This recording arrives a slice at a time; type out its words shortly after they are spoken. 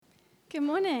Good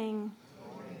morning.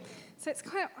 So it's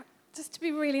just to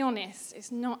be really honest, it's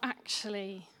not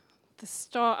actually the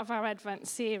start of our Advent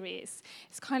series.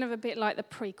 It's kind of a bit like the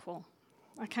prequel,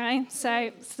 okay? So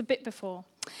it's the bit before.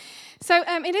 So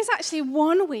it is actually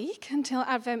 1 week until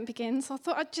Advent begins. So I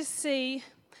thought I'd just see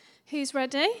who's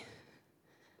ready.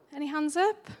 Any hands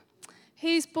up?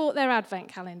 Who's bought their Advent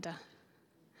calendar?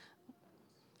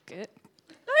 Good.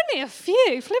 Only a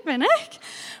few, flipping heck.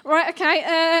 Right,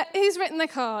 okay. Who's written the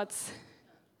cards?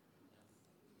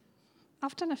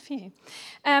 I've done a few.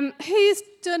 Who's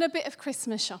done a bit of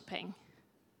Christmas shopping?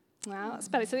 Well, that's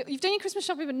better. So you've done your Christmas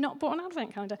shopping but not bought an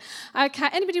Advent calendar. Okay,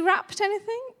 anybody wrapped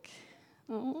anything?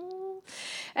 Oh.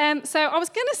 So I was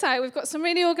going to say we've got some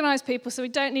really organised people, so we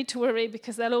don't need to worry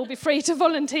because they'll all be free to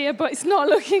volunteer, but it's not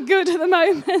looking good at the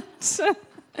moment. So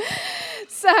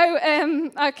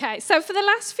for the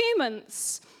last few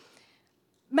months,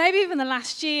 maybe even the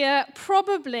last year,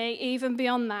 probably even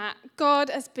beyond that, God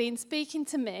has been speaking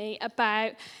to me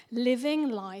about living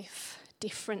life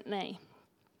differently.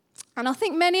 And I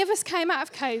think many of us came out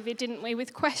of COVID, didn't we,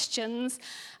 with questions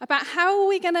about how are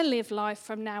we going to live life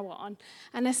from now on,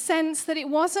 and a sense that it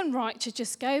wasn't right to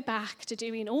just go back to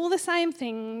doing all the same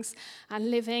things and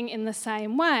living in the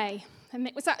same way. And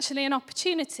it was actually an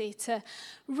opportunity to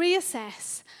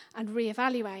reassess and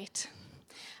reevaluate.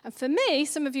 And for me,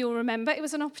 some of you will remember, it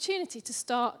was an opportunity to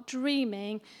start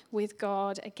dreaming with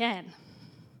God again.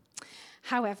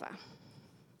 However,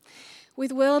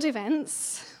 with world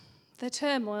events, the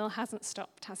turmoil hasn't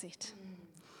stopped, has it?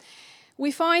 We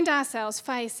find ourselves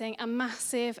facing a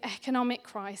massive economic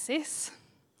crisis,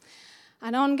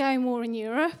 an ongoing war in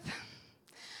Europe,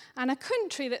 and a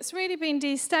country that's really been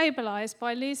destabilised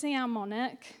by losing our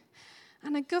monarch,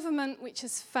 and a government which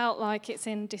has felt like it's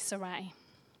in disarray.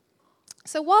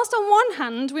 So whilst on one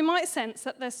hand we might sense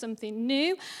that there's something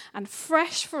new and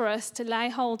fresh for us to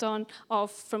lay hold of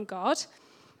from God,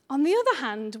 on the other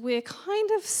hand we're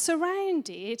kind of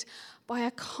surrounded by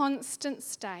a constant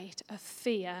state of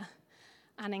fear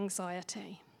and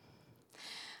anxiety.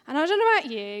 And I don't know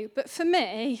about you, but for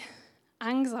me,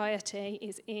 anxiety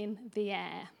is in the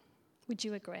air. Would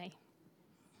you agree?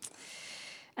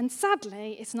 And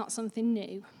sadly, it's not something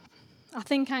new. I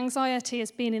think anxiety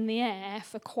has been in the air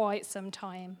for quite some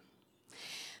time.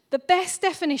 The best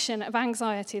definition of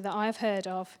anxiety that I've heard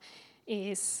of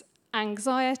is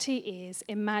anxiety is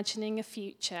imagining a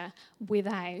future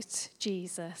without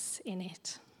Jesus in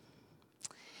it.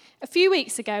 A few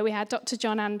weeks ago, we had Dr.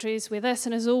 John Andrews with us,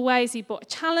 and as always, he brought a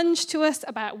challenge to us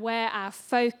about where our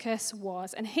focus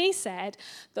was. And he said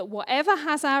that whatever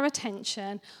has our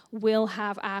attention will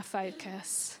have our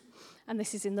focus. And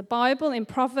this is in the Bible, in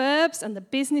Proverbs, and the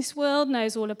business world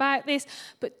knows all about this.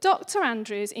 But Dr.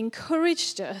 Andrews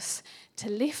encouraged us to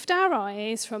lift our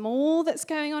eyes from all that's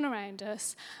going on around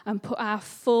us and put our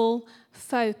full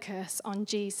focus on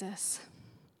Jesus.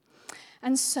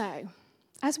 And so,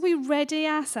 as we ready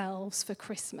ourselves for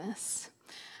Christmas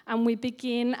and we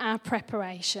begin our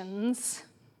preparations,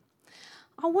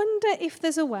 I wonder if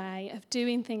there's a way of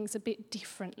doing things a bit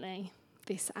differently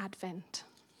this Advent.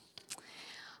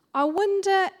 I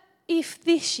wonder if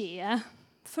this year,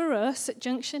 for us at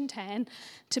Junction 10,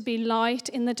 to be light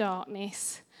in the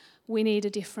darkness, we need a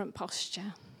different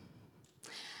posture.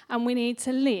 And we need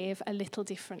to live a little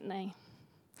differently.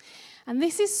 And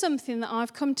this is something that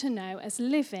I've come to know as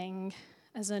living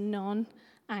as a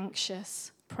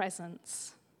non-anxious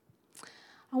presence.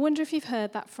 I wonder if you've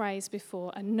heard that phrase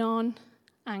before, a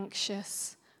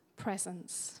non-anxious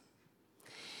presence.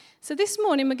 So this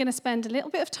morning we're going to spend a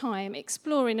little bit of time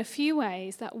exploring a few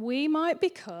ways that we might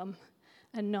become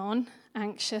a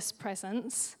non-anxious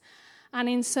presence, and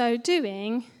in so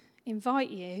doing, invite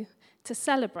you to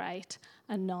celebrate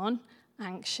a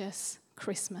non-anxious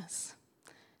Christmas.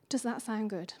 Does that sound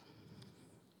good?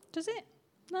 Does it?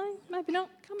 No, maybe not.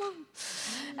 Come on.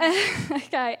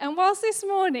 Okay, and whilst this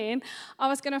morning I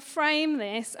was going to frame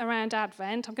this around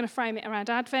Advent, I'm going to frame it around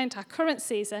Advent, our current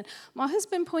season, my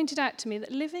husband pointed out to me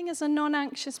that living as a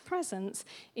non-anxious presence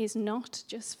is not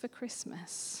just for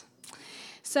Christmas.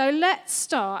 So let's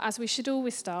start, as we should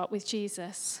always start, with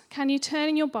Jesus. Can you turn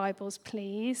in your Bibles,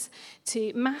 please,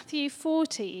 to Matthew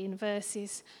 14,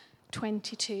 verses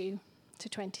 22 to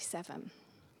 27.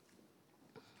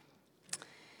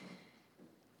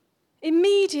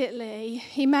 Immediately,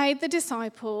 he made the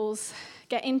disciples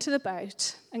get into the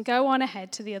boat and go on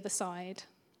ahead to the other side,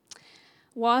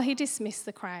 while he dismissed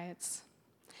the crowds.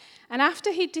 And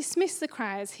after he dismissed the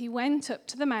crowds, he went up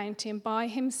to the mountain by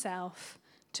himself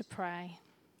to pray.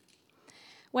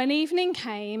 When evening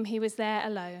came, he was there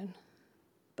alone.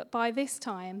 But by this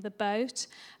time, the boat,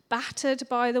 battered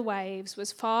by the waves,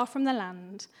 was far from the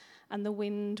land, and the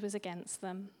wind was against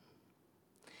them.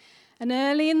 And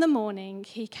early in the morning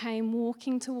he came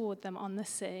walking toward them on the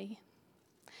sea.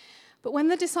 But when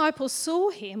the disciples saw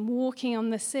him walking on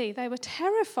the sea, they were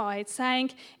terrified,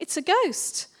 saying, "It's a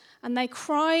ghost!" And they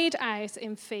cried out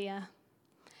in fear.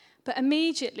 But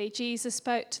immediately Jesus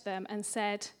spoke to them and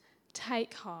said,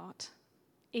 "Take heart,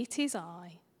 it is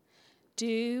I.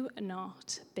 Do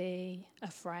not be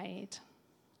afraid."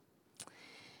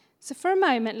 So for a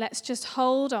moment, let's just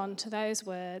hold on to those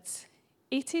words.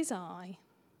 It is I.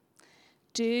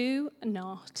 Do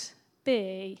not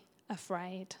be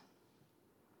afraid.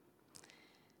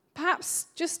 Perhaps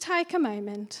just take a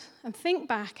moment and think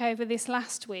back over this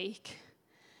last week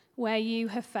where you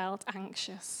have felt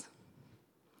anxious.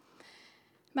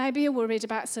 Maybe you're worried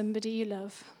about somebody you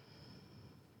love.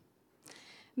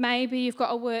 Maybe you've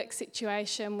got a work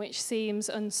situation which seems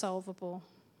unsolvable.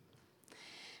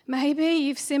 Maybe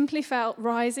you've simply felt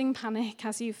rising panic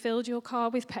as you filled your car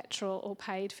with petrol or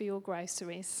paid for your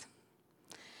groceries.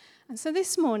 And so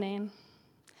this morning,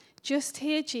 just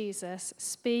hear Jesus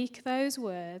speak those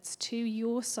words to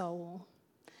your soul.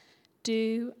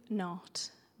 Do not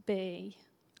be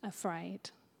afraid.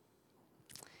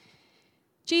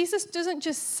 Jesus doesn't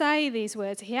just say these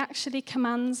words, he actually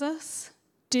commands us,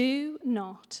 do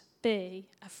not be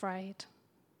afraid.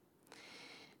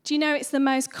 Do you know it's the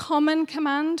most common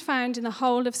command found in the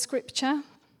whole of Scripture?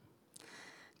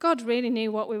 God really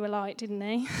knew what we were like, didn't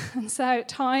he? And so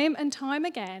time and time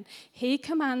again, he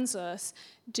commands us,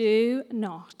 do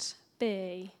not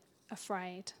be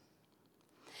afraid.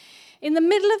 In the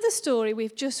middle of the story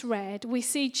we've just read, we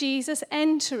see Jesus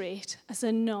enter it as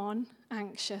a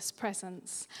non-anxious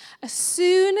presence. As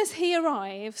soon as he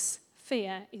arrives,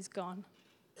 fear is gone.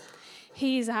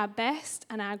 He is our best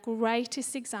and our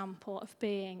greatest example of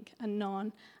being a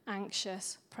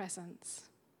non-anxious presence.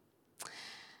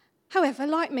 However,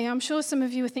 like me, I'm sure some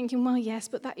of you are thinking, well, yes,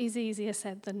 but that is easier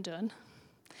said than done.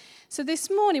 So this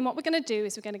morning, what we're going to do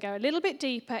is we're going to go a little bit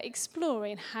deeper,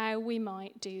 exploring how we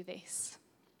might do this.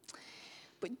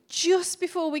 But just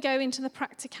before we go into the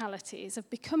practicalities of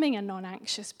becoming a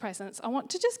non-anxious presence, I want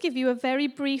to just give you a very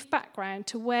brief background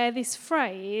to where this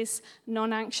phrase,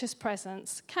 non-anxious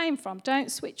presence, came from.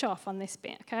 Don't switch off on this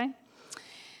bit, okay?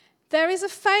 There is a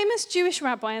famous Jewish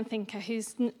rabbi and thinker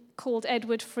who's called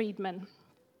Edward Friedman.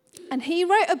 And he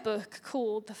wrote a book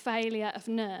called The Failure of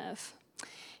Nerve.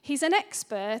 He's an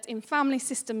expert in family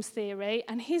systems theory,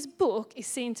 and his book is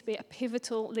seen to be a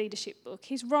pivotal leadership book.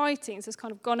 His writings has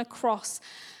kind of gone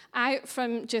out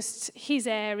from just his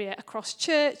area across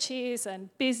churches and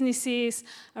businesses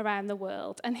around the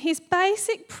world. And his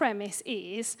basic premise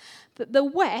is that the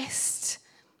West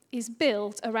is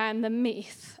built around the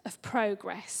myth of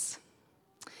progress.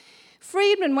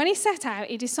 Friedman, when he set out,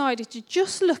 he decided to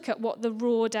just look at what the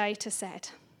raw data said.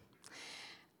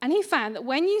 And he found that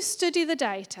when you study the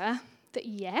data, that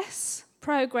yes,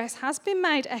 progress has been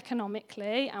made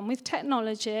economically and with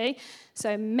technology.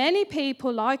 So many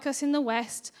people like us in the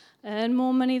West earn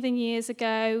more money than years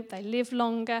ago, they live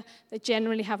longer, they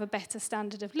generally have a better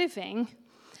standard of living.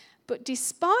 But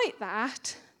despite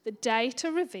that, the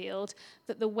data revealed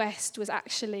that the West was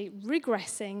actually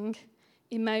regressing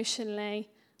emotionally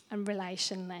and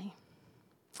relationally.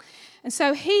 And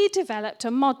so he developed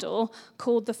a model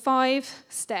called the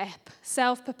 5-step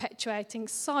self-perpetuating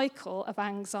cycle of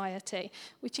anxiety,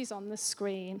 which is on the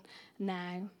screen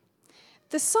now.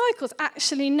 The cycle is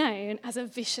actually known as a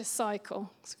vicious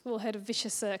cycle. We've all heard of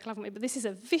vicious circle, haven't we? But this is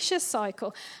a vicious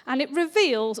cycle, and it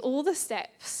reveals all the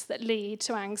steps that lead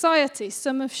to anxiety.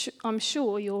 Some I'm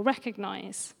sure you'll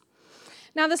recognise.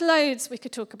 Now, there's loads we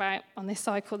could talk about on this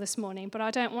cycle this morning, but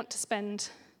I don't want to spend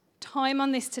time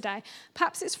on this today.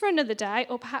 Perhaps it's for another day,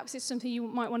 or perhaps it's something you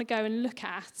might want to go and look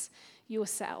at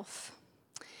yourself.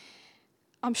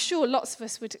 I'm sure lots of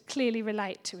us would clearly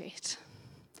relate to it.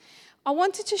 I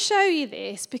wanted to show you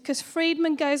this because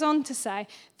Friedman goes on to say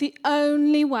the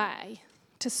only way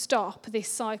to stop this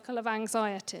cycle of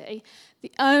anxiety,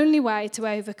 the only way to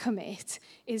overcome it,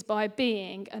 is by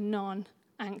being a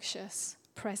non-anxious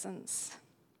presence.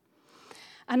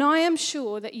 And I am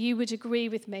sure that you would agree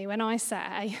with me when I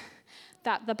say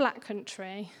that the Black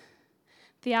Country,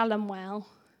 the Allen Well,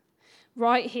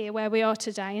 right here where we are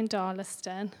today in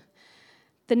Darlaston,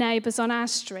 the neighbours on our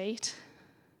street,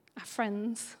 our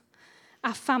friends,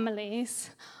 our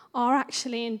families, are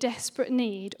actually in desperate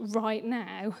need right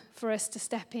now for us to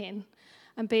step in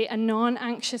and be a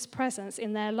non-anxious presence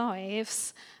in their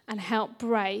lives and help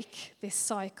break this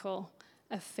cycle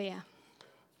of fear.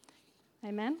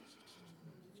 Amen?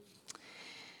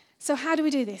 So how do we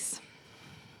do this?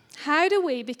 How do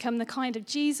we become the kind of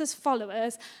Jesus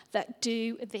followers that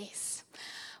do this?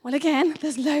 Well, again,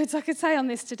 there's loads I could say on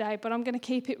this today, but I'm going to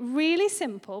keep it really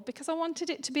simple because I wanted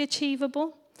it to be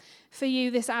achievable for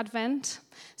you this Advent.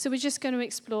 So we're just going to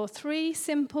explore 3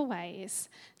 simple ways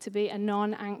to be a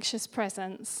non-anxious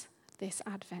presence this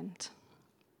Advent.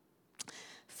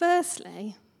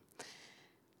 Firstly,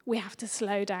 we have to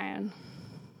slow down.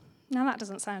 Now, that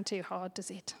doesn't sound too hard, does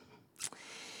it?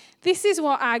 This is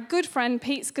what our good friend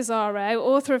Pete Scazzaro,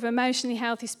 author of Emotionally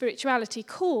Healthy Spirituality,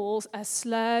 calls a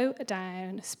slow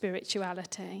down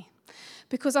spirituality.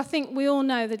 Because I think we all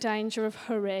know the danger of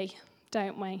hurry,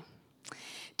 don't we?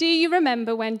 Do you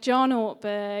remember when John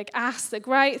Ortberg asked the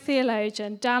great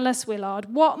theologian Dallas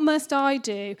Willard, "What must I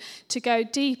do to go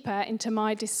deeper into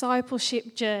my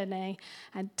discipleship journey?"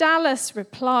 And Dallas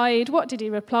replied, what did he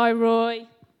reply, Roy?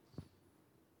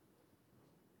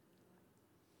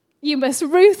 You must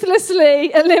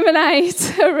ruthlessly eliminate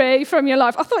hurry from your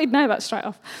life. I thought he'd know that straight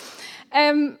off.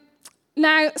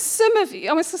 Now, some of you,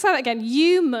 I'm going to say that again,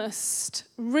 you must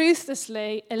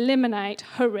ruthlessly eliminate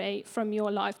hurry from your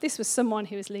life. This was someone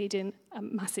who was leading a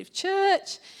massive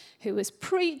church, who was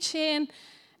preaching,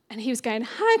 and he was going,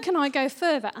 how can I go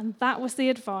further? And that was the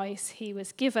advice he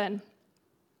was given.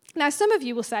 Now, some of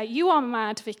you will say, you are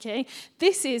mad, Vicky.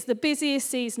 This is the busiest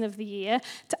season of the year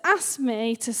to ask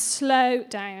me to slow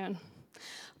down.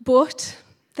 But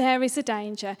there is a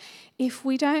danger. If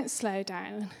we don't slow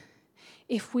down,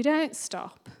 if we don't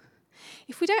stop,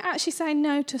 if we don't actually say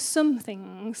no to some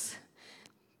things,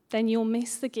 then you'll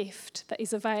miss the gift that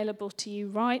is available to you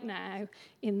right now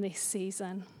in this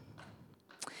season.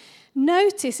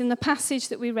 Notice in the passage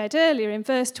that we read earlier in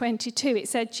verse 22, it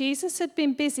said Jesus had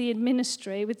been busy in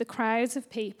ministry with the crowds of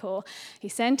people. He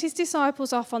sent his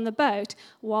disciples off on the boat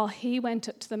while he went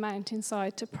up to the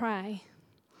mountainside to pray.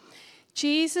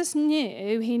 Jesus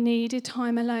knew he needed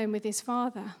time alone with his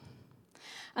Father.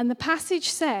 And the passage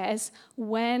says,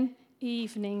 when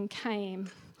evening came,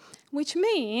 which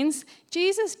means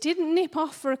Jesus didn't nip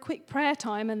off for a quick prayer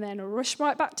time and then rush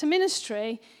right back to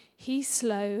ministry. He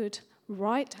slowed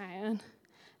right down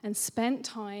and spent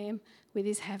time with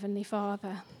his Heavenly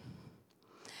Father.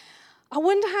 I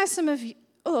wonder how some of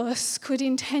us could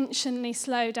intentionally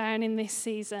slow down in this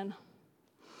season.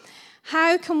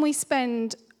 How can we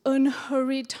spend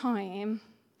unhurried time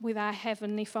with our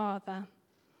Heavenly Father?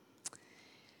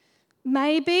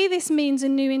 Maybe this means a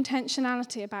new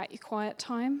intentionality about your quiet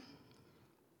time.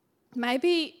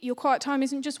 Maybe your quiet time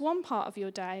isn't just one part of your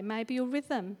day. Maybe your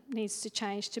rhythm needs to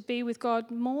change to be with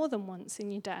God more than once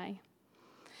in your day.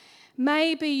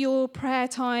 Maybe your prayer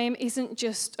time isn't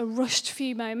just a rushed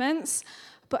few moments,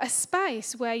 but a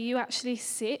space where you actually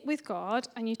sit with God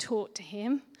and you talk to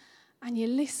him and you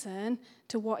listen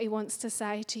to what he wants to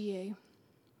say to you.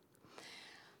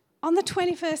 On the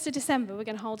 21st of December, we're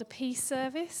going to hold a peace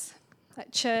service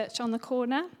at church on the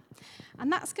corner.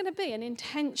 And that's going to be an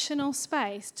intentional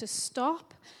space to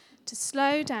stop, to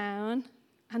slow down,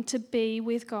 and to be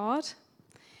with God.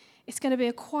 It's going to be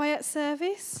a quiet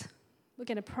service. We're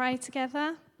going to pray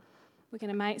together. We're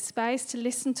going to make space to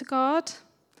listen to God.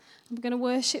 And we're going to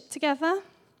worship together.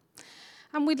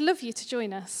 And we'd love you to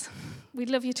join us. We'd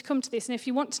love you to come to this. And if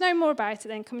you want to know more about it,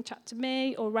 then come and chat to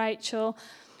me or Rachel.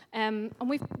 And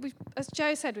we've, as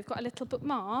Joe said, we've got a little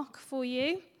bookmark for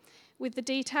you with the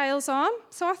details on.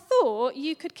 So I thought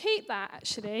you could keep that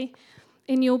actually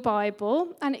in your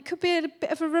Bible, and it could be a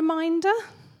bit of a reminder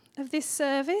of this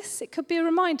service. It could be a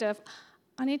reminder of,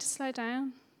 I need to slow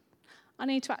down. I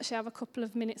need to actually have a couple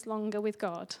of minutes longer with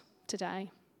God today.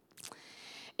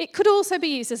 It could also be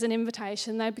used as an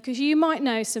invitation though, because you might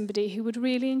know somebody who would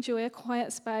really enjoy a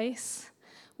quiet space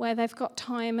where they've got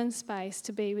time and space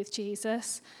to be with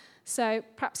Jesus. So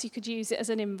perhaps you could use it as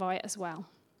an invite as well.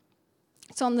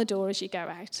 It's on the door as you go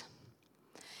out.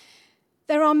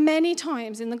 There are many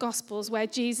times in the Gospels where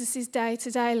Jesus'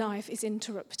 day-to-day life is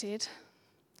interrupted.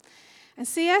 And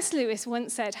C.S. Lewis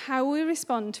once said, how we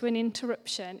respond to an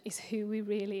interruption is who we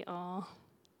really are.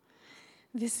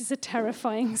 This is a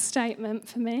terrifying statement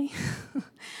for me.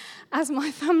 As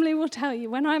my family will tell you,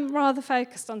 when I'm rather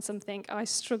focused on something, I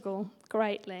struggle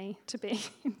greatly to be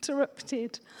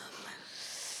interrupted.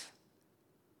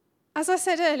 As I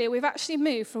said earlier, we've actually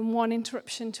moved from one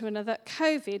interruption to another.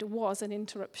 COVID was an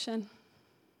interruption.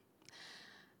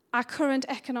 Our current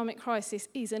economic crisis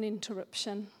is an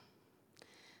interruption.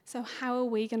 So how are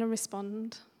we going to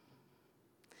respond?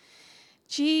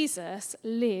 Jesus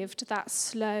lived that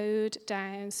slowed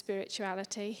down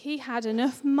spirituality. He had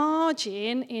enough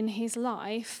margin in his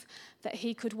life that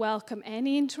he could welcome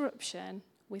any interruption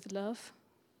with love.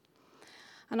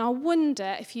 And I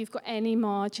wonder if you've got any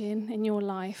margin in your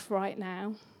life right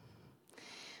now.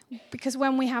 Because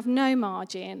when we have no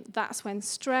margin, that's when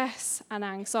stress and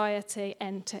anxiety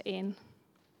enter in.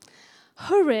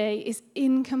 Hurry is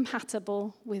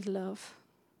incompatible with love.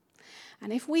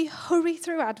 And if we hurry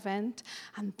through Advent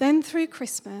and then through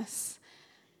Christmas,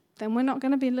 then we're not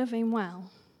going to be living well.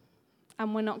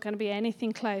 And we're not going to be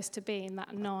anything close to being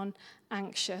that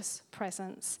non-anxious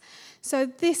presence. So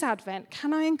this Advent,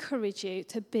 can I encourage you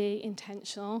to be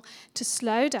intentional, to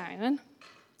slow down,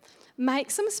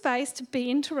 make some space to be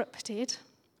interrupted,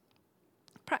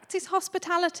 practice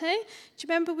hospitality. Do you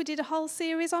remember we did a whole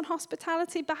series on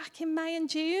hospitality back in May and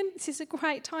June? This is a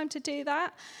great time to do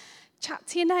that. Chat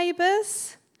to your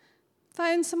neighbours,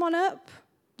 phone someone up,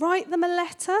 write them a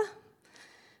letter.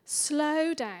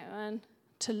 Slow down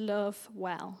to love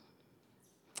well.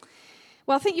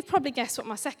 Well, I think you've probably guessed what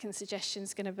my second suggestion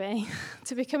is going to be,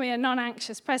 to becoming a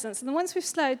non-anxious presence. And then once we've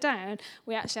slowed down,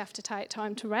 we actually have to take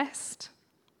time to rest.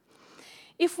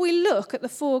 If we look at the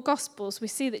four Gospels, we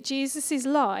see that Jesus'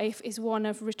 life is one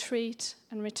of retreat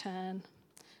and return.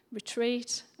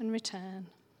 Retreat and return.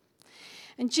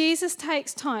 And Jesus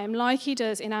takes time, like he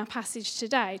does in our passage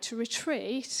today, to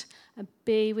retreat and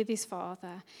be with his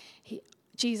Father.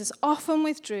 Jesus often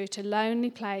withdrew to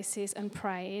lonely places and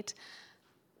prayed.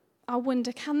 I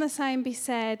wonder, can the same be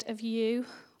said of you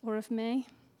or of me?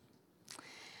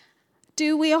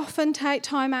 Do we often take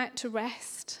time out to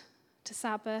rest, to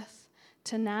Sabbath,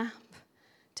 to nap,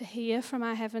 to hear from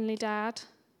our Heavenly Dad?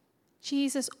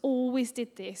 Jesus always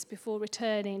did this before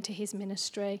returning to his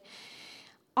ministry.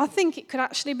 I think it could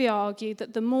actually be argued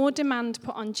that the more demand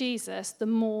put on Jesus, the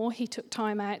more he took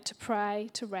time out to pray,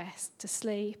 to rest, to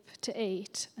sleep, to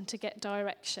eat, and to get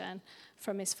direction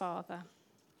from his Father.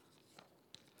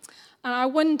 And I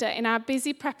wonder, in our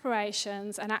busy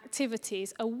preparations and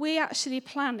activities, are we actually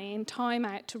planning time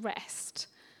out to rest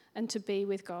and to be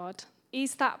with God?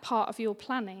 Is that part of your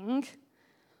planning,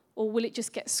 or will it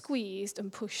just get squeezed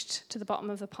and pushed to the bottom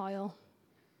of the pile?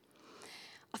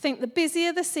 I think the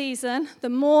busier the season, the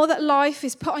more that life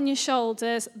is put on your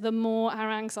shoulders, the more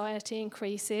our anxiety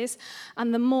increases,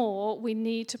 and the more we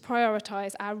need to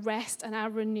prioritise our rest and our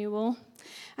renewal.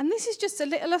 And this is just a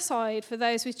little aside for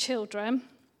those with children,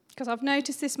 because I've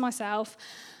noticed this myself.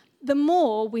 The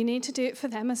more we need to do it for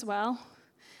them as well,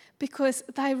 because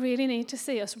they really need to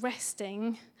see us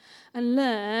resting and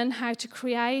learn how to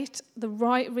create the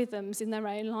right rhythms in their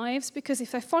own lives, because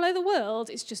if they follow the world,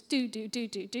 it's just do,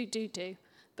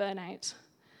 burnout.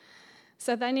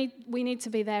 So we need to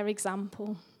be their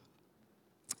example.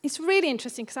 It's really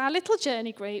interesting because our little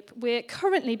journey group, we're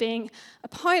currently being a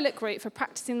pilot group for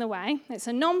Practicing the Way. It's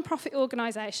a non-profit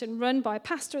organisation run by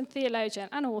pastor and theologian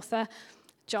and author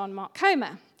John Mark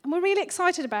Comer. And we're really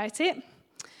excited about it.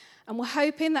 And we're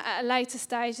hoping that at a later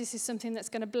stage, this is something that's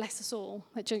going to bless us all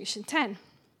at Junction 10.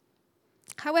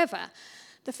 However,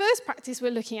 the first practice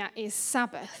we're looking at is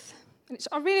Sabbath. And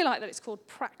I really like that it's called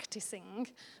practicing,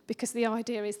 because the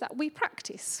idea is that we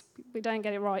practice. We don't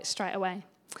get it right straight away.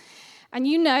 And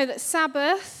you know that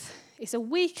Sabbath is a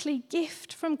weekly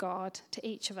gift from God to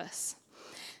each of us.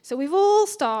 So we've all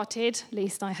started, at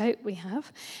least I hope we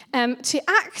have, to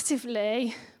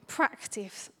actively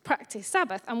practice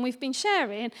Sabbath, and we've been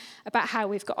sharing about how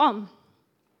we've got on.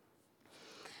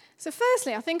 So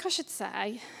firstly, I think I should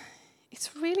say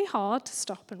it's really hard to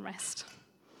stop and rest.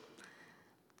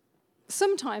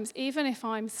 Sometimes, even if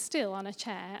I'm still on a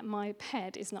chair, my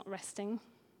head is not resting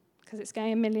because it's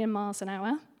going a million miles an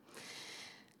hour.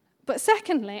 But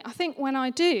secondly, I think when I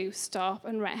do stop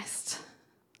and rest,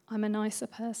 I'm a nicer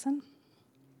person.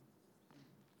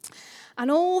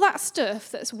 And all that stuff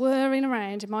that's whirring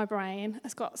around in my brain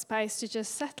has got space to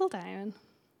just settle down.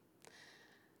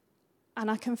 And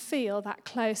I can feel that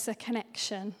closer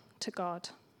connection to God.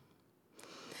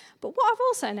 But what I've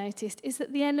also noticed is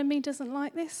that the enemy doesn't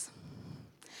like this.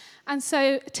 And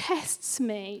so tests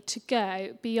me to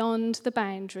go beyond the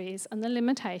boundaries and the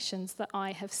limitations that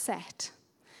I have set.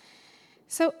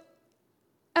 So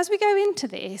as we go into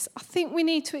this, I think we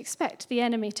need to expect the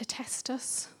enemy to test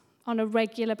us on a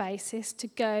regular basis, to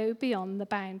go beyond the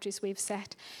boundaries we've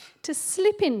set, to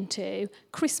slip into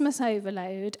Christmas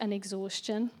overload and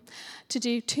exhaustion, to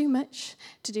do too much,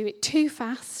 to do it too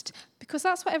fast, because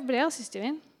that's what everybody else is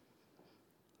doing,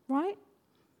 right?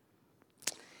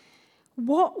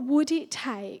 What would it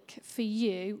take for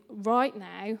you right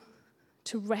now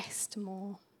to rest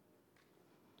more?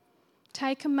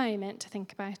 Take a moment to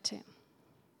think about it.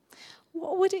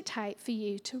 What would it take for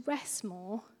you to rest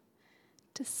more,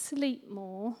 to sleep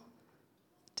more,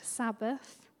 to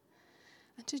Sabbath,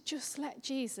 and to just let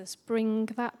Jesus bring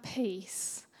that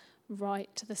peace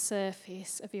right to the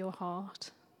surface of your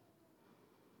heart?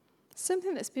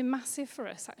 Something that's been massive for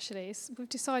us, actually, is we've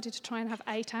decided to try and have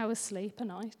 8 hours sleep a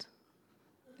night.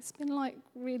 It's been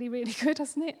really, really good,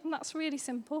 hasn't it? And that's really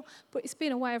simple, but it's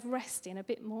been a way of resting a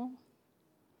bit more.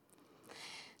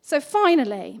 So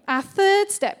finally, our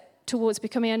third step towards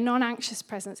becoming a non-anxious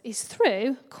presence is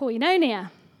through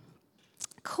koinonia.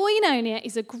 Koinonia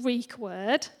is a Greek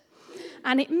word,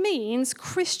 and it means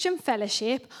Christian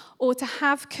fellowship or to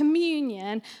have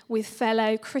communion with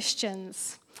fellow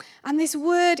Christians. And this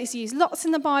word is used lots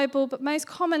in the Bible, but most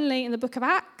commonly in the book of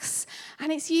Acts,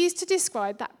 and it's used to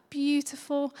describe that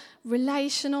beautiful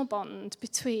relational bond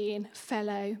between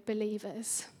fellow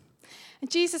believers. And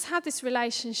Jesus had this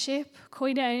relationship,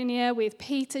 koinonia, with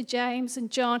Peter, James, and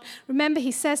John. Remember,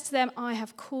 he says to them, I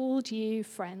have called you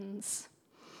friends.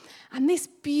 And this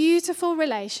beautiful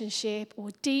relationship or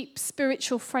deep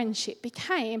spiritual friendship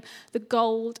became the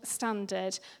gold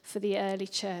standard for the early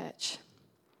church.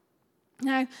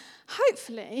 Now,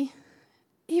 hopefully,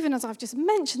 even as I've just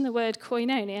mentioned the word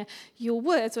koinonia, your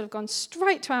words will have gone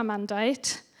straight to our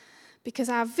mandate, because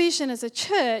our vision as a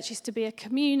church is to be a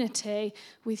community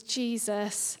with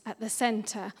Jesus at the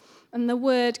centre. And the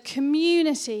word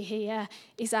community here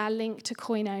is our link to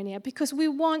koinonia, because we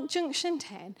want Junction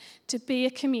 10 to be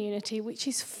a community which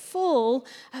is full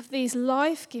of these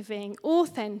life-giving,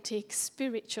 authentic,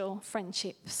 spiritual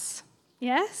friendships.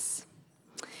 Yes?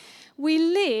 We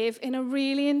live in a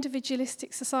really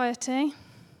individualistic society,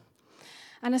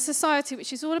 and a society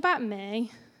which is all about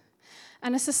me,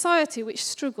 and a society which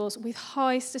struggles with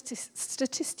high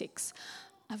statistics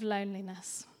of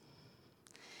loneliness.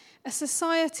 A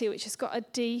society which has got a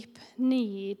deep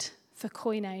need for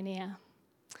koinonia.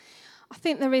 I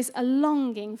think there is a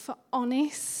longing for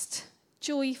honest,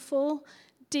 joyful,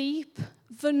 deep,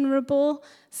 vulnerable,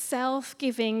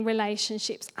 self-giving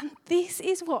relationships. And this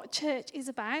is what church is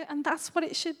about, and that's what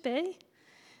it should be.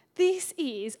 This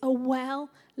is a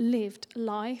well-lived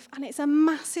life, and it's a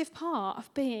massive part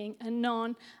of being a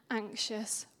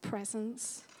non-anxious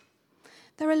presence.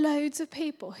 There are loads of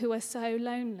people who are so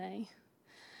lonely,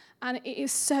 and it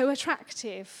is so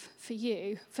attractive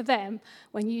for them,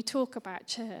 when you talk about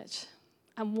church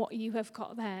and what you have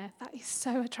got there. That is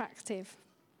so attractive.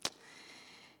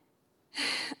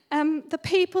 The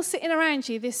people sitting around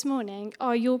you this morning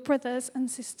are your brothers and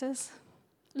sisters.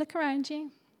 Look around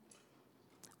you.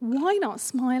 Why not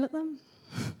smile at them?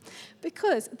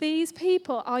 Because these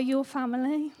people are your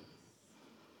family.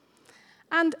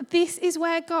 And this is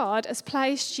where God has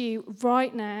placed you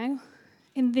right now,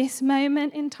 in this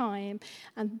moment in time,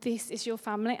 and this is your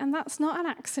family, and that's not an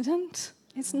accident.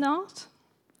 It's not.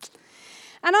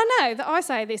 And I know that I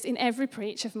say this in every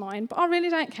preach of mine, but I really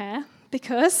don't care,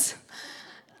 because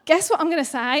guess what I'm going to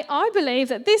say? I believe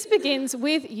that this begins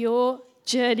with your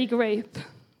journey group.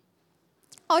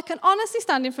 I can honestly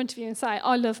stand in front of you and say,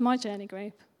 I love my journey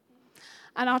group.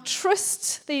 And I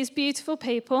trust these beautiful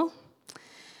people.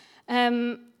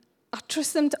 I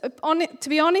trust them to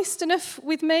be honest enough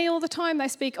with me all the time. They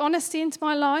speak honesty into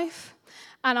my life,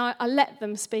 and I let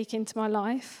them speak into my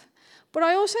life. But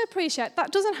I also appreciate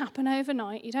that doesn't happen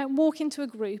overnight. You don't walk into a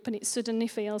group and it suddenly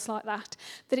feels like that.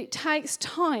 That it takes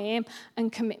time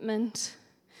and commitment.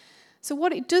 So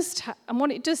what it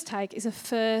does take is a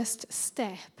first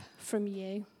step from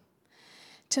you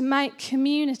to make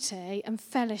community and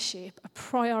fellowship a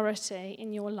priority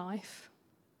in your life.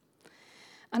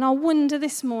 And I wonder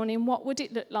this morning, what would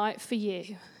it look like for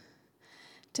you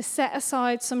to set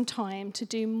aside some time to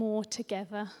do more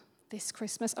together this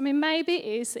Christmas? I mean, maybe it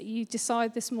is that you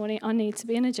decide this morning, I need to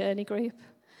be in a journey group.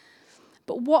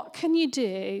 But what can you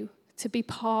do to be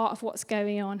part of what's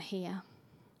going on here?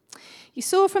 You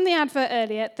saw from the advert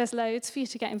earlier, there's loads for you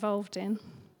to get involved in.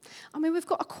 I mean, we've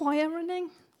got a choir running.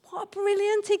 What a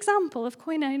brilliant example of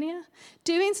koinonia.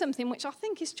 Doing something which I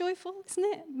think is joyful, isn't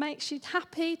it? Makes you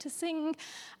happy to sing,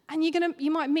 and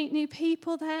you might meet new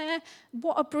people there.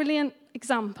 What a brilliant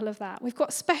example of that. We've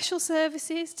got special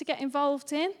services to get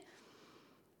involved in.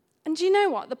 And do you know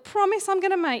what? The promise I'm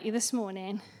going to make you this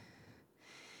morning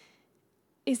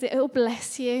is that it'll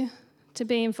bless you to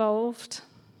be involved,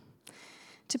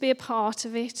 to be a part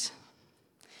of it.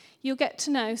 You'll get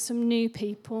to know some new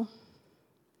people.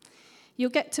 You'll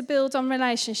get to build on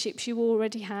relationships you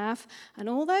already have, and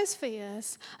all those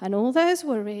fears and all those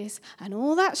worries and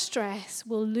all that stress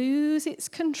will lose its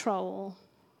control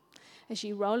as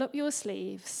you roll up your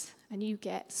sleeves and you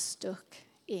get stuck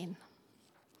in.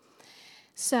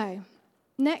 So,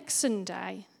 next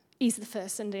Sunday is the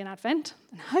first Sunday in Advent,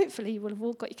 and hopefully you will have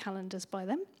all got your calendars by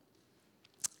then.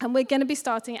 And we're going to be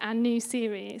starting our new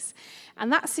series,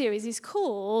 and that series is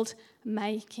called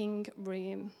Making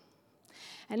Room.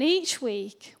 And each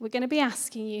week, we're going to be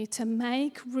asking you to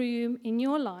make room in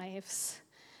your lives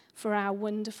for our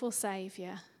wonderful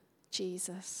Saviour,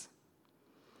 Jesus.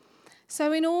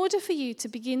 So in order for you to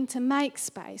begin to make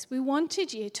space, we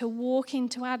wanted you to walk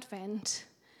into Advent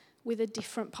with a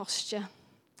different posture.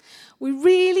 We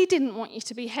really didn't want you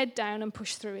to be head down and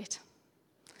push through it.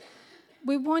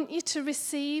 We want you to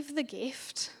receive the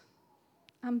gift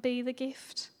and be the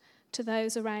gift to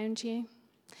those around you.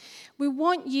 We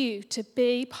want you to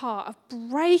be part of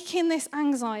breaking this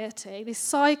anxiety, this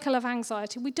cycle of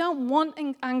anxiety. We don't want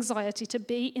anxiety to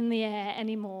be in the air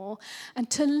anymore, and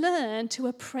to learn to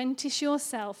apprentice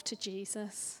yourself to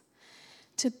Jesus,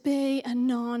 to be a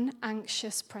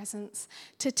non-anxious presence,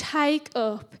 to take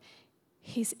up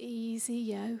his easy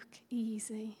yoke,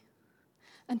 easy,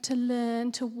 and to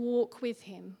learn to walk with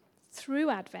him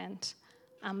through Advent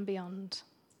and beyond.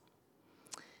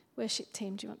 Worship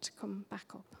team, do you want to come back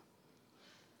up?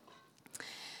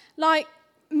 Like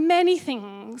many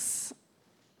things,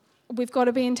 we've got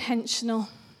to be intentional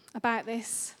about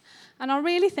this. And I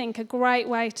really think a great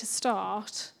way to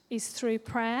start is through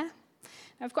prayer.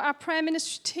 I've got our prayer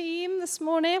ministry team this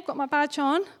morning. I've got my badge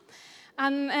on.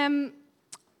 And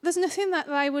there's nothing that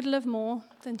they would love more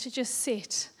than to just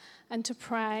sit and to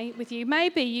pray with you.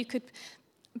 Maybe you could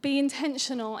be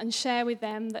intentional and share with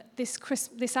them that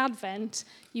this Advent,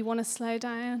 you want to slow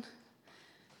down.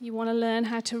 You want to learn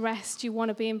how to rest. You want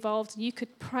to be involved. You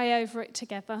could pray over it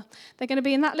together. They're going to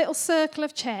be in that little circle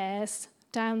of chairs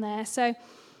down there. So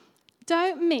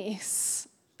don't miss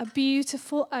a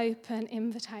beautiful, open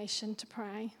invitation to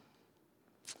pray.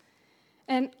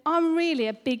 And I'm really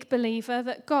a big believer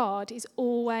that God is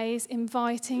always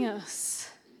inviting us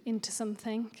into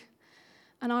something.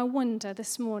 And I wonder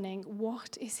this morning,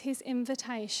 what is his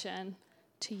invitation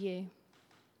to you?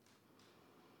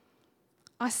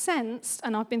 I sensed,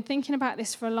 and I've been thinking about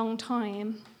this for a long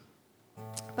time,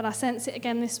 but I sense it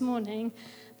again this morning,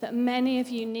 that many of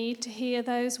you need to hear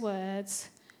those words,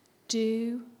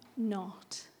 do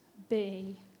not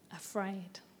be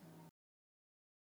afraid.